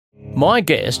My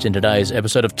guest in today's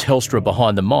episode of Telstra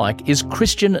Behind the Mic is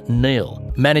Christian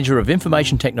Neal, Manager of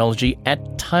Information Technology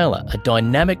at Taylor, a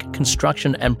dynamic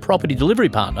construction and property delivery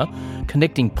partner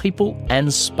connecting people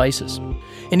and spaces.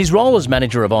 In his role as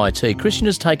Manager of IT, Christian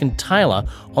has taken Taylor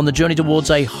on the journey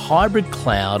towards a hybrid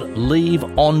cloud leave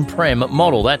on-prem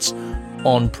model. That's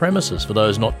on-premises for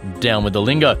those not down with the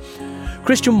lingo.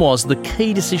 Christian was the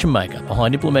key decision maker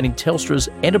behind implementing Telstra's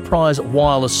enterprise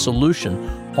wireless solution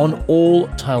on all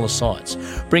Taylor sites,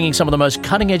 bringing some of the most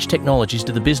cutting-edge technologies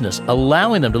to the business,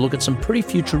 allowing them to look at some pretty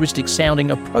futuristic-sounding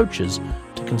approaches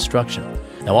to construction.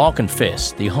 Now, I'll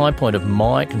confess, the high point of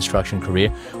my construction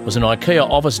career was an IKEA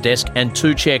office desk and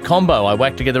two-chair combo I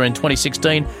whacked together in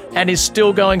 2016 and is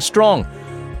still going strong,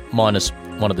 minus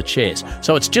one of the chairs.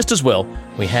 So it's just as well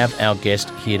we have our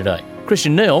guest here today.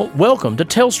 Christian Neal, welcome to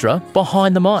Telstra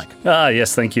Behind the Mic.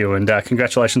 Yes, thank you, and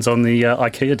congratulations on the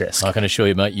IKEA desk. I can assure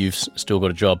you, mate, you've still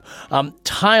got a job.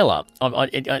 Taylor,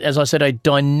 as I said, a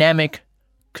dynamic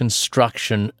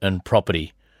construction and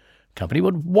property company.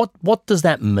 What does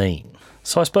that mean?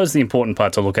 So I suppose the important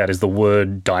part to look at is the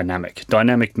word dynamic.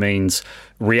 Dynamic means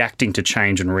reacting to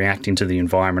change and reacting to the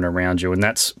environment around you, and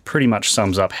that's pretty much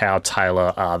sums up how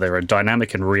Taylor are. They're a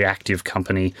dynamic and reactive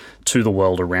company to the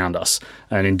world around us,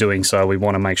 and in doing so, we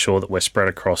want to make sure that we're spread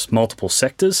across multiple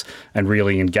sectors and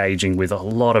really engaging with a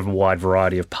lot of wide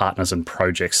variety of partners and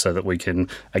projects so that we can,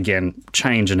 again,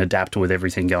 change and adapt with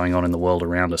everything going on in the world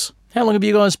around us. How long have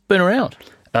you guys been around?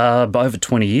 Over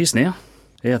 20 years now.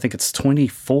 Yeah, I think it's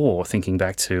 24, thinking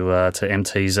back to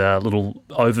MT's little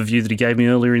overview that he gave me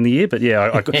earlier in the year. But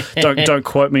yeah, don't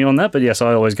quote me on that. But yes,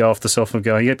 I always go off the self of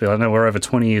going, but I know we're over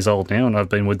 20 years old now, and I've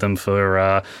been with them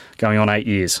for going on 8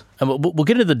 years. And we'll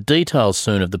get into the details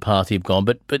soon of the path you've gone.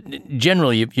 But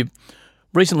generally, you've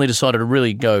recently decided to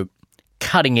really go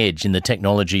cutting edge in the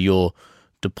technology you're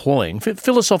deploying.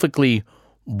 Philosophically,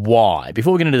 why?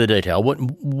 Before we get into the detail,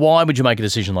 why would you make a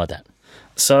decision like that?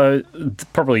 So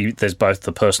probably there's both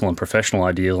the personal and professional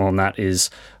ideal on that. Is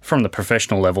from the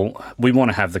professional level, we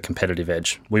want to have the competitive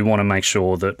edge. We want to make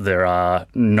sure that there are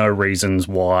no reasons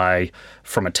why,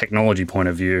 from a technology point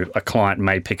of view, a client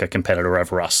may pick a competitor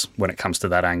over us when it comes to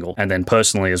that angle. And then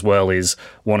personally as well is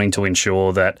wanting to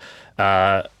ensure that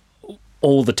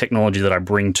all the technology that I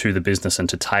bring to the business and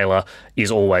to Taylor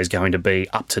is always going to be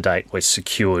up to date. We're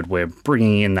secured. We're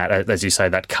bringing in that, as you say,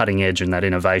 that cutting edge and that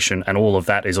innovation, and all of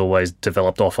that is always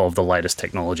developed off of the latest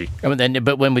technology.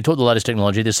 But when we talk the latest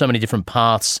technology, there's so many different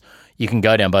paths you can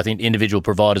go down, both in individual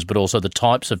providers, but also the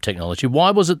types of technology. Why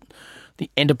was it the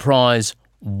enterprise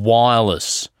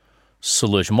wireless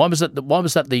solution? Why was that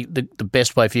the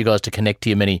best way for you guys to connect to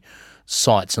your many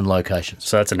sites and locations?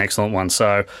 So that's an excellent one.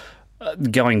 So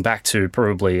going back to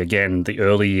probably, again, the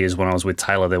early years when I was with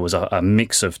Taylor, there was a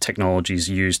mix of technologies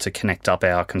used to connect up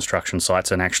our construction sites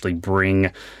and actually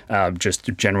bring just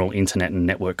general internet and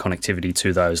network connectivity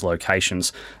to those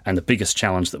locations. And the biggest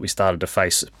challenge that we started to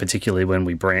face, particularly when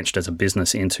we branched as a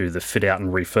business into the fit out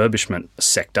and refurbishment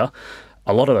sector,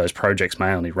 a lot of those projects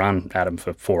may only run, Adam,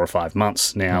 for 4 or 5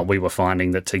 months. Now, we were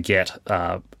finding that to get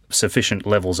sufficient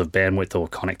levels of bandwidth or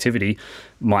connectivity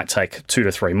might take 2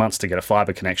 to 3 months to get a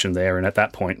fibre connection there, and at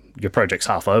that point your project's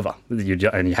half over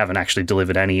and you haven't actually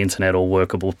delivered any internet or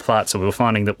workable parts. So we were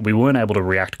finding that we weren't able to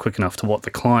react quick enough to what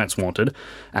the clients wanted,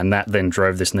 and that then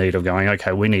drove this need of going,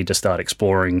 okay, we need to start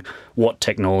exploring what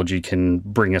technology can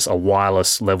bring us a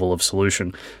wireless level of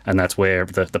solution. And that's where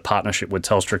the partnership with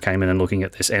Telstra came in, and looking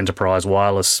at this enterprise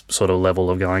wireless sort of level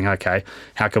of going, okay,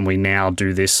 how can we now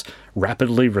do this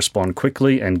rapidly, respond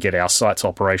quickly, and get our sites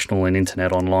operational and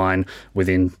internet online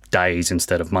within days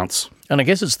instead of months. And I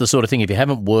guess it's the sort of thing, if you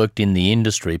haven't worked in the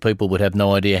industry, people would have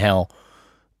no idea how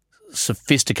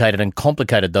sophisticated and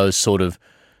complicated those sort of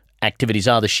activities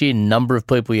are. The sheer number of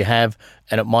people you have,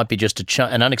 and it might be just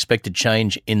an unexpected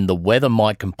change in the weather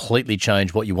might completely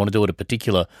change what you want to do at a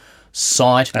particular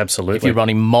site. Absolutely. If you're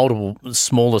running multiple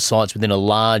smaller sites within a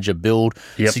larger build,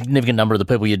 a significant number of the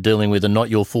people you're dealing with are not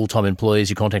your full-time employees.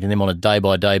 You're contacting them on a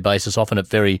day-by-day basis, often at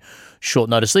very short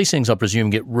notice. These things, I presume,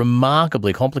 get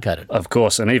remarkably complicated. Of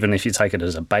course, and even if you take it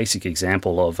as a basic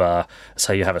example of,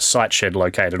 say you have a site shed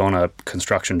located on a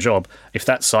construction job, if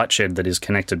that site shed that is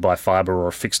connected by fibre or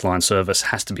a fixed line service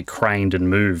has to be craned and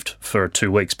moved for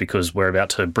 2 weeks because we're about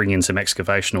to bring in some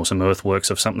excavation or some earthworks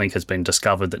if something has been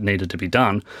discovered that needed to be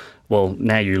done, well,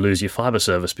 now you lose your fibre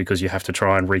service because you have to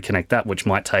try and reconnect that, which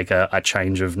might take a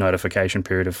change of notification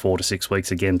period of 4 to 6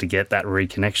 weeks again to get that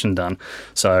reconnection done.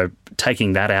 So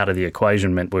taking that out of the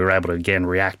equation meant we were able to, again,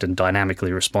 react and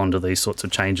dynamically respond to these sorts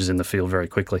of changes in the field very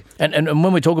quickly. And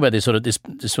when we talk about this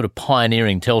sort of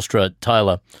pioneering Telstra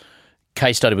Taylor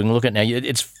case study we can look at now.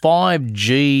 It's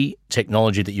 5G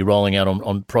technology that you're rolling out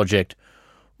on project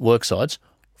work sites.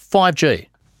 5G.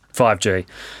 5G.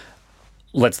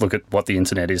 Let's look at what the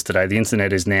internet is today. The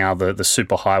internet is now the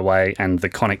superhighway and the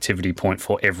connectivity point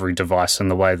for every device,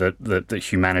 and the way that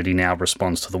humanity now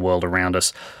responds to the world around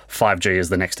us. 5G is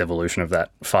the next evolution of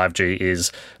that. 5G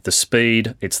is the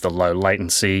speed, it's the low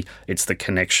latency, it's the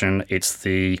connection, it's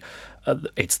the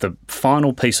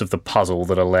final piece of the puzzle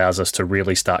that allows us to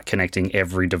really start connecting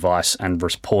every device and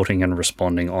reporting and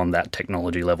responding on that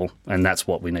technology level. And that's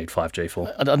what we need 5G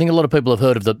for. I think a lot of people have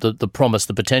heard of the promise,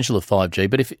 the potential of 5G,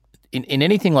 but if in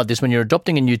anything like this, when you're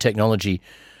adopting a new technology,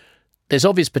 there's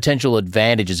obvious potential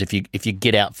advantages if you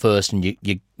get out first and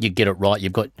you get it right.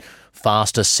 You've got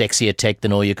faster, sexier tech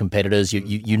than all your competitors.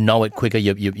 You know it quicker.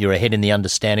 You're ahead in the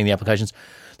understanding the applications.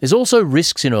 There's also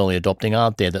risks in early adopting,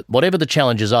 aren't there? That whatever the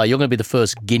challenges are, you're going to be the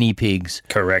first guinea pigs.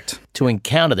 Correct. To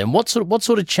encounter them. What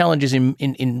sort of challenges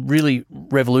in really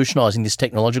revolutionising this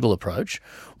technological approach?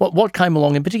 What came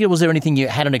along in particular? Was there anything you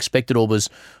hadn't expected or was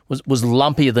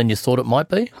lumpier than you thought it might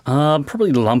be?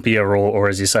 Probably lumpier or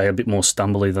as you say, a bit more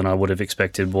stumbly than I would have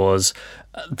expected was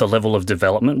the level of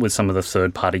development with some of the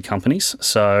third-party companies.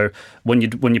 So when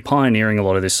you're pioneering a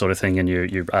lot of this sort of thing and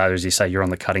you as you say, you're on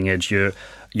the cutting edge,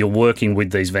 you're working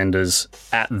with these vendors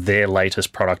at their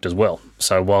latest product as well.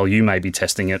 So while you may be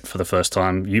testing it for the first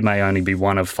time, you may only be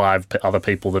one of 5 other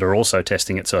people that are also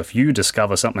testing it. So if you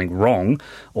discover something wrong,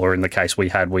 or in the case we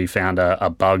found a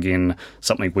bug in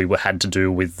something we had to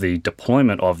do with the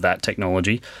deployment of that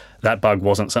technology, that bug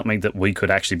wasn't something that we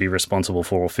could actually be responsible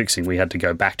for or fixing. We had to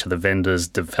go back to the vendor's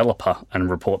developer and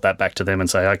report that back to them and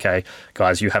say, okay,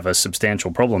 guys, you have a substantial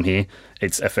problem here.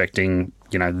 It's affecting,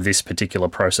 this particular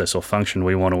process or function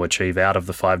we want to achieve out of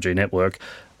the 5G network.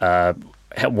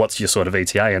 What's your sort of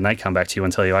ETA? And they come back to you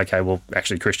and tell you, okay, well,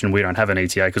 actually, Christian, we don't have an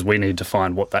ETA because we need to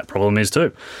find what that problem is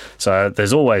too. So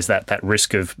there's always that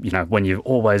risk of, when you're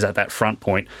always at that front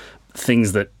point,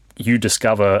 things that you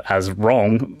discover as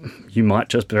wrong, you might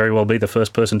just very well be the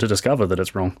first person to discover that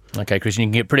it's wrong. Okay, Christian, you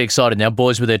can get pretty excited now.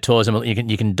 Boys with their toys, and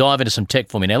you can dive into some tech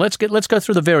for me now. Let's go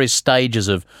through the various stages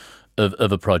of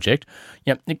a project.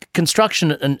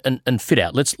 Construction and fit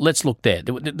out. Let's look there.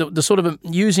 The sort of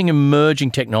using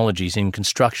emerging technologies in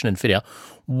construction and fit out.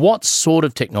 What sort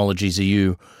of technologies are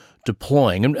you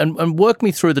deploying? And work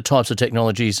me through the types of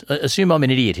technologies. Assume I'm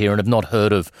an idiot here and have not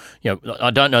heard of,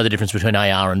 I don't know the difference between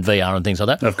AR and VR and things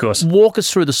like that. Of course. Walk us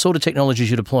through the sort of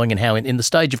technologies you're deploying and how in the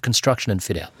stage of construction and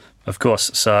fit out. Of course.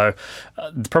 So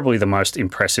probably the most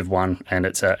impressive one, and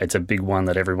it's a big one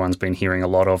that everyone's been hearing a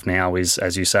lot of now, is,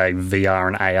 as you say, VR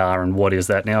and AR. And what is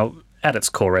that? Now, at its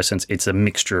core essence, it's a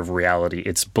mixture of reality.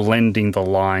 It's blending the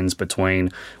lines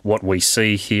between what we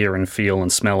see, hear and feel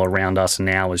and smell around us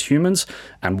now as humans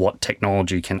and what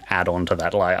technology can add on to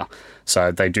that layer.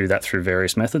 So they do that through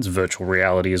various methods. Virtual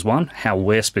reality is one. How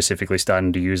we're specifically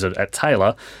starting to use it at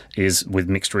Taylor is with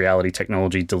mixed reality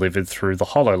technology delivered through the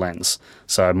HoloLens.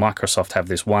 So Microsoft have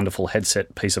this wonderful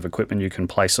headset piece of equipment you can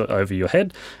place over your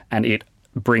head, and it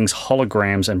brings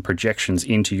holograms and projections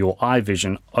into your eye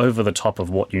vision over the top of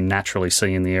what you naturally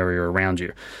see in the area around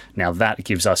you. Now that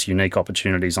gives us unique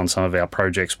opportunities on some of our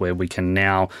projects where we can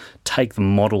now take the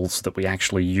models that we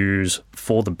actually use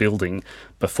for the building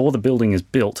before the building is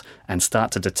built and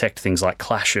start to detect things like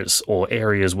clashes or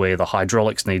areas where the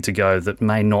hydraulics need to go that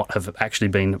may not have actually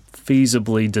been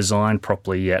feasibly designed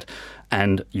properly yet.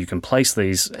 And you can place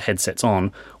these headsets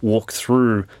on, walk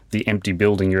through the empty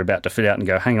building you're about to fit out and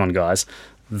go, hang on, guys,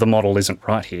 the model isn't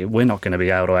right here. We're not going to be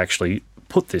able to actually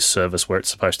put this service where it's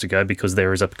supposed to go because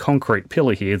there is a concrete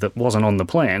pillar here that wasn't on the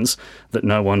plans that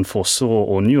no one foresaw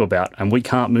or knew about, and we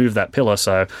can't move that pillar.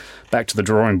 So back to the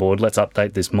drawing board, let's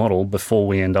update this model before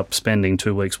we end up spending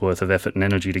 2 weeks worth of effort and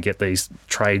energy to get these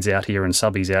trades out here and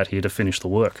subbies out here to finish the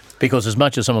work. Because as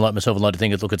much as someone like myself would like to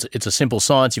think, look, it's a simple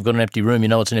science, you've got an empty room, you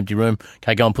know it's an empty room,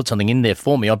 okay, go and put something in there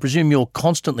for me. I presume you're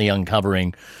constantly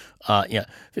uncovering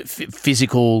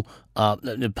physical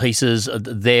pieces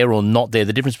there or not there,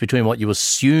 the difference between what you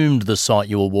assumed the site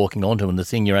you were walking onto and the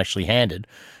thing you're actually handed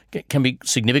can be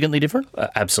significantly different?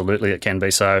 Absolutely, it can be.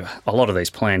 So a lot of these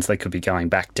plans, they could be going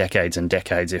back decades and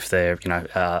decades if they're,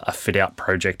 a fit-out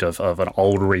project of an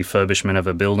old refurbishment of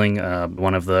a building.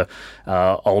 One of the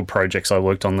old projects I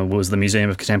worked on was the Museum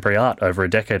of Contemporary Art over a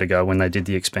decade ago when they did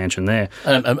the expansion there.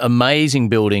 An amazing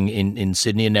building in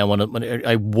Sydney, and now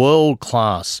a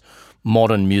world-class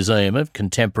modern museum of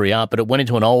contemporary art, but it went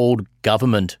into an old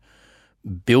government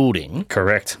building.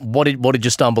 Correct. What did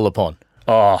you stumble upon?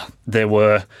 Oh, there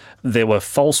were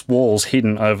false walls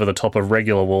hidden over the top of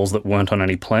regular walls that weren't on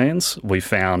any plans. We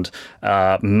found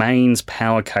mains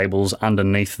power cables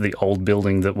underneath the old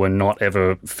building that were not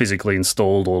ever physically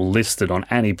installed or listed on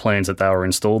any plans that they were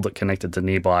installed, that connected to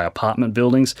nearby apartment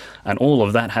buildings. And all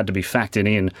of that had to be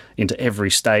factored into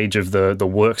every stage of the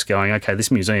works going, okay, this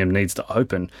museum needs to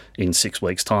open in 6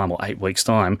 weeks' time or 8 weeks'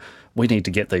 time. We need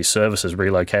to get these services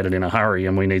relocated in a hurry,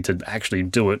 and we need to actually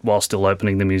do it while still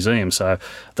opening the museum. So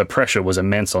the pressure was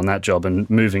immense on that job, and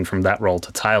moving from that role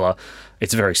to Taylor,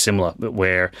 it's very similar,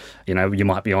 where you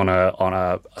might be on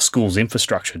a school's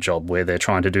infrastructure job where they're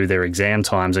trying to do their exam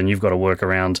times, and you've got to work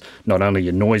around not only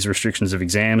your noise restrictions of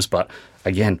exams, but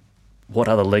again, what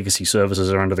other legacy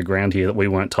services are under the ground here that we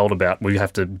weren't told about? We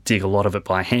have to dig a lot of it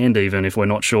by hand, even if we're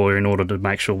not sure, in order to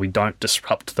make sure we don't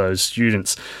disrupt those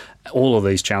students. All of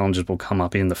these challenges will come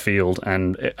up in the field,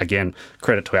 and again,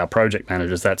 credit to our project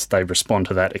managers, they respond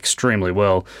to that extremely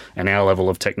well, and our level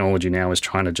of technology now is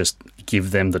trying to just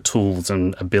give them the tools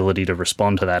and ability to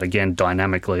respond to that, again,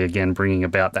 dynamically, again, bringing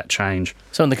about that change.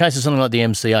 So in the case of something like the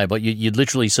MCA, but you'd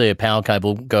literally see a power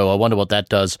cable go, I wonder what that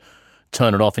does,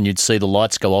 turn it off, and you'd see the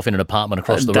lights go off in an apartment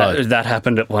across the road. That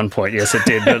happened at one point, yes, it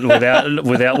did. But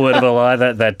without word of a lie,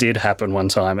 that did happen one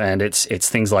time. And it's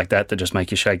things like that just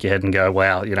make you shake your head and go,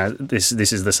 wow, this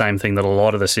is the same thing that a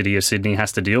lot of the city of Sydney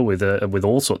has to deal with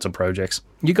all sorts of projects.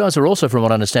 You guys are also, from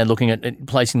what I understand, looking at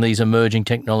placing these emerging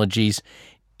technologies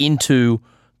into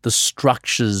the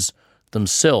structures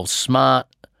themselves, smart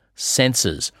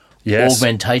sensors. Yes.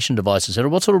 Augmentation devices.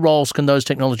 What sort of roles can those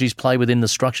technologies play within the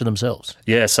structure themselves?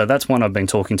 Yeah, so that's one I've been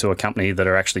talking to a company that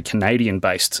are actually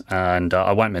Canadian-based, and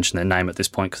I won't mention their name at this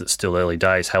point because it's still early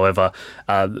days. However,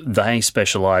 they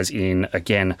specialise in,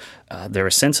 again, they're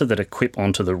a sensor that equip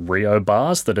onto the Rio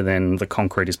bars that are then the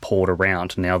concrete is poured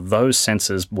around. Now, those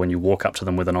sensors, when you walk up to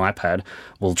them with an iPad,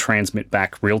 will transmit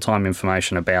back real-time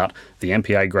information about the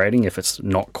MPA grading. If it's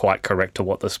not quite correct to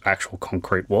what the actual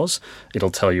concrete was, it'll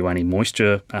tell you any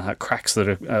moisture cracks that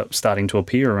are starting to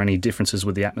appear or any differences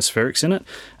with the atmospherics in it.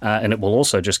 And it will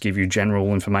also just give you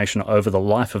general information over the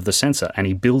life of the sensor.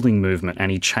 Any building movement,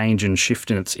 any change and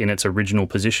shift in its original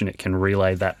position, it can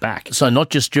relay that back. So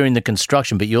not just during the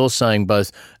construction, but you're saying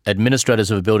both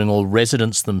administrators of a building or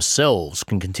residents themselves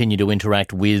can continue to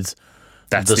interact with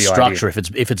the structure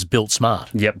if it's built smart.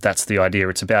 Yep, that's the idea.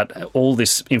 It's about all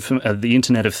this, the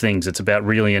Internet of Things. It's about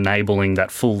really enabling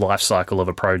that full life cycle of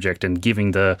a project and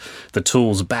giving the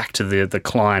tools back to the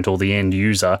client or the end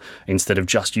user instead of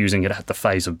just using it at the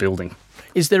phase of building.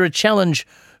 Is there a challenge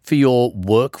for your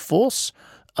workforce?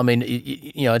 I mean,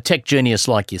 a tech genius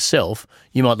like yourself,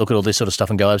 you might look at all this sort of stuff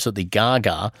and go absolutely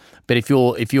gaga. But if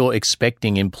you're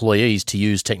expecting employees to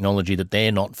use technology that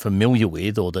they're not familiar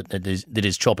with or that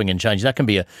is chopping and changing, that can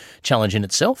be a challenge in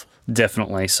itself.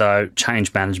 Definitely. So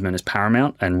change management is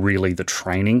paramount, and really the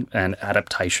training and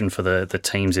adaptation for the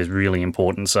teams is really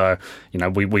important. So,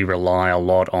 we rely a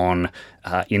lot on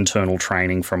internal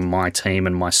training from my team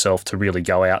and myself to really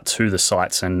go out to the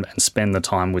sites and spend the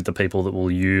time with the people that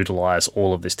will utilise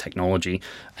all of this technology.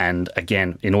 And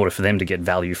again, in order for them to get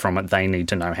value from it, they need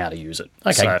to know how to use it.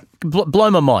 Okay, so, blow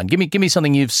my mind. Give me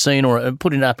something you've seen or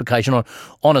put in an application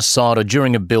on a site or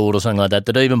during a build or something like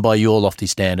that even by your lofty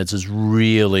standards has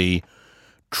really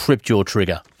tripped your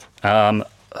trigger.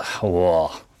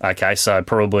 Okay, so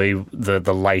probably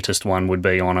the latest one would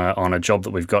be on a job that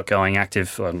we've got going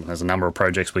active. There's a number of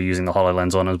projects we're using the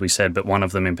HoloLens on, as we said, but one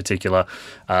of them in particular,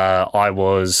 I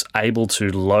was able to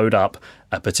load up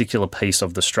a particular piece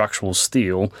of the structural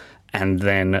steel and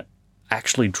then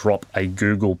actually drop a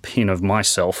Google pin of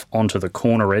myself onto the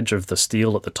corner edge of the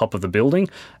steel at the top of the building,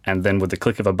 and then with the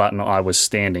click of a button I was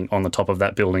standing on the top of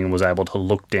that building and was able to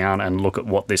look down and look at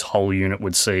what this whole unit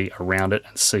would see around it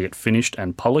and see it finished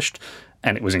and polished.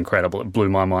 And it was incredible. It blew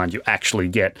my mind. You actually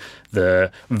get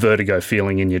the vertigo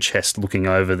feeling in your chest looking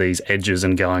over these edges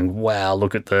and going, wow,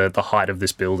 look at the height of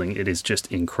this building. It is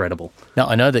just incredible. Now,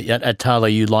 I know that at Taylor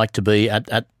you like to be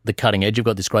at the cutting edge. You've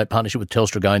got this great partnership with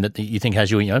Telstra going that you think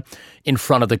has you, in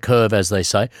front of the curve, as they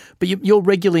say. But you're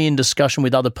regularly in discussion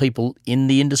with other people in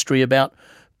the industry about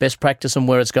best practice and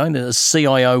where it's going. There's a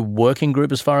CIO working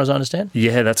group, as far as I understand.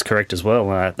 Yeah, that's correct as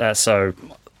well. So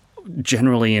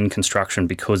generally in construction,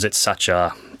 because it's such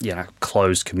a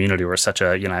closed community, or such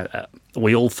a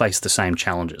we all face the same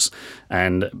challenges,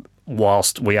 and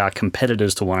whilst we are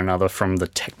competitors to one another from the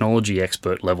technology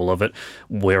expert level of it,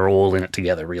 we're all in it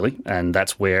together, really. And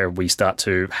that's where we start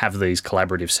to have these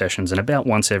collaborative sessions. And about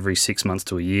once every 6 months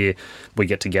to a year, we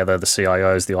get together, the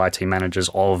CIOs, the IT managers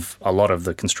of a lot of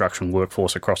the construction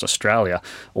workforce across Australia,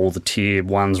 all the tier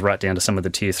ones right down to some of the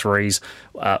tier threes,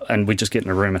 and we just get in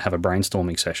a room and have a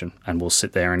brainstorming session. And we'll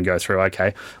sit there and go through,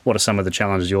 okay, what are some of the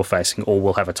challenges you're facing? Or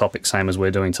we'll have a topic, same as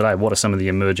we're doing today. What are some of the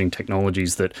emerging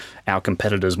technologies that our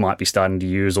competitors might be starting to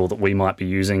use or that we might be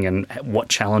using, and what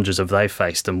challenges have they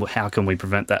faced, and how can we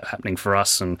prevent that happening for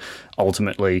us, and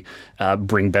ultimately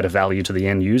bring better value to the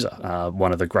end user.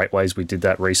 One of the great ways we did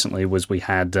that recently was we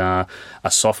had a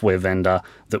software vendor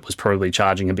that was probably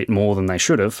charging a bit more than they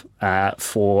should have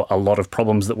for a lot of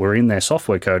problems that were in their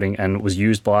software coding, and it was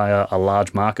used by a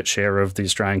large market share of the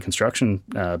Australian construction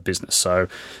business. So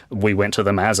we went to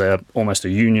them as almost a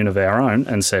union of our own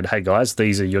and said, hey guys,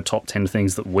 these are your top 10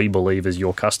 things that we believe as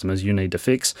your customers you need to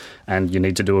fix, and you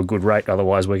need to do a good rate,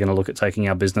 otherwise we're going to look at taking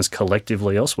our business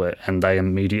collectively elsewhere. And they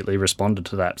immediately responded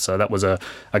to that. So that was a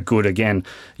good, again,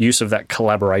 use of that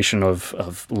collaboration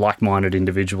of like-minded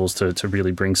individuals to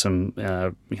really bring some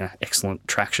excellent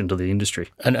traction to the industry.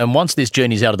 And once this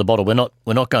journey's out of the bottle,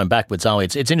 we're not going backwards, are we?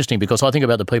 It's interesting because I think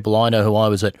about the people I know who I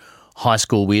was at high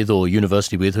school with or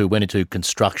university with who went into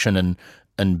construction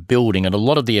and building, and a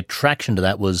lot of the attraction to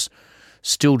that was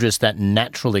still just that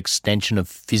natural extension of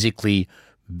physically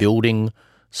building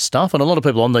stuff. And a lot of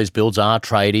people on these builds are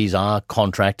tradies, are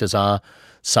contractors, are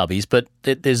subbies, but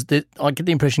I get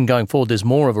the impression going forward there's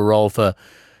more of a role for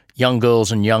young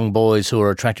girls and young boys who are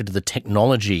attracted to the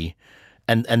technology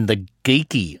and the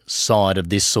geeky side of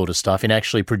this sort of stuff in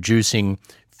actually producing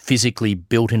physically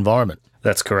built environment.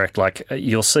 That's correct. Like,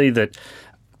 you'll see that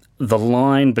the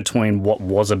line between what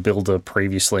was a builder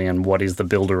previously and what is the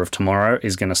builder of tomorrow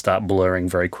is going to start blurring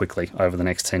very quickly over the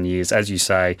next 10 years. As you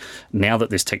say, now that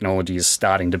this technology is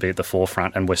starting to be at the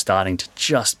forefront and we're starting to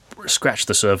just scratch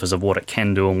the surface of what it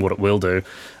can do and what it will do,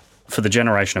 for the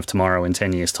generation of tomorrow in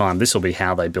 10 years' time, this will be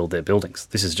how they build their buildings.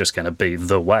 This is just going to be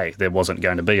the way. There wasn't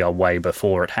going to be a way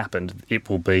before it happened. It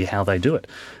will be how they do it.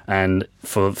 And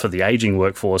for the ageing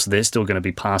workforce, they're still going to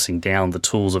be passing down the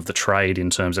tools of the trade in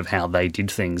terms of how they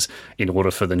did things in order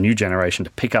for the new generation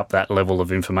to pick up that level of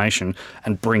information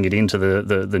and bring it into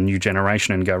the new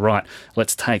generation and go, right,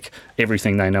 let's take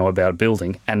everything they know about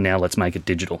building and now let's make it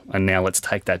digital. And now let's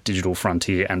take that digital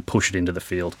frontier and push it into the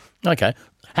field. Okay.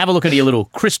 Have a look at your little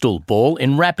crystal ball.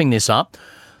 In wrapping this up,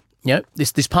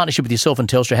 this partnership with yourself and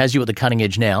Telstra has you at the cutting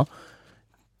edge now.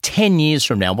 10 years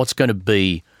from now, what's going to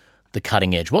be the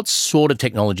cutting edge? What sort of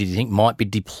technology do you think might be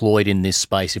deployed in this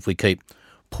space if we keep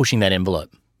pushing that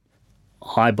envelope?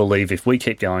 I believe if we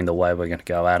keep going the way we're going to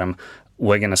go, Adam,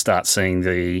 we're going to start seeing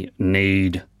the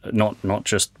need, not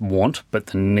just want, but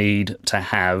the need to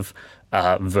have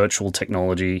virtual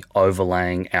technology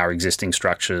overlaying our existing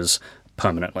structures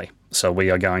permanently. So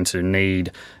we are going to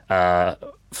need,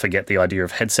 forget the idea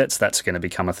of headsets, that's going to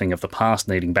become a thing of the past,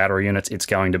 needing battery units. It's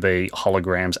going to be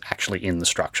holograms actually in the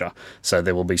structure. So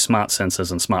there will be smart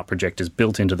sensors and smart projectors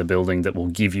built into the building that will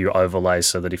give you overlays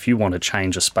so that if you want to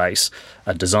change a space,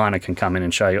 a designer can come in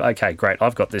and show you, okay, great,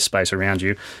 I've got this space around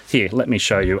you. Here, let me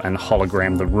show you and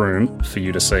hologram the room for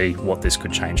you to see what this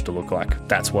could change to look like.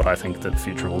 That's what I think that the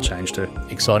future will change to.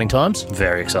 Exciting times?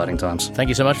 Very exciting times. Thank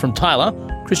you so much from Taylor,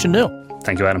 Christian Neal.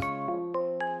 Thank you, Adam.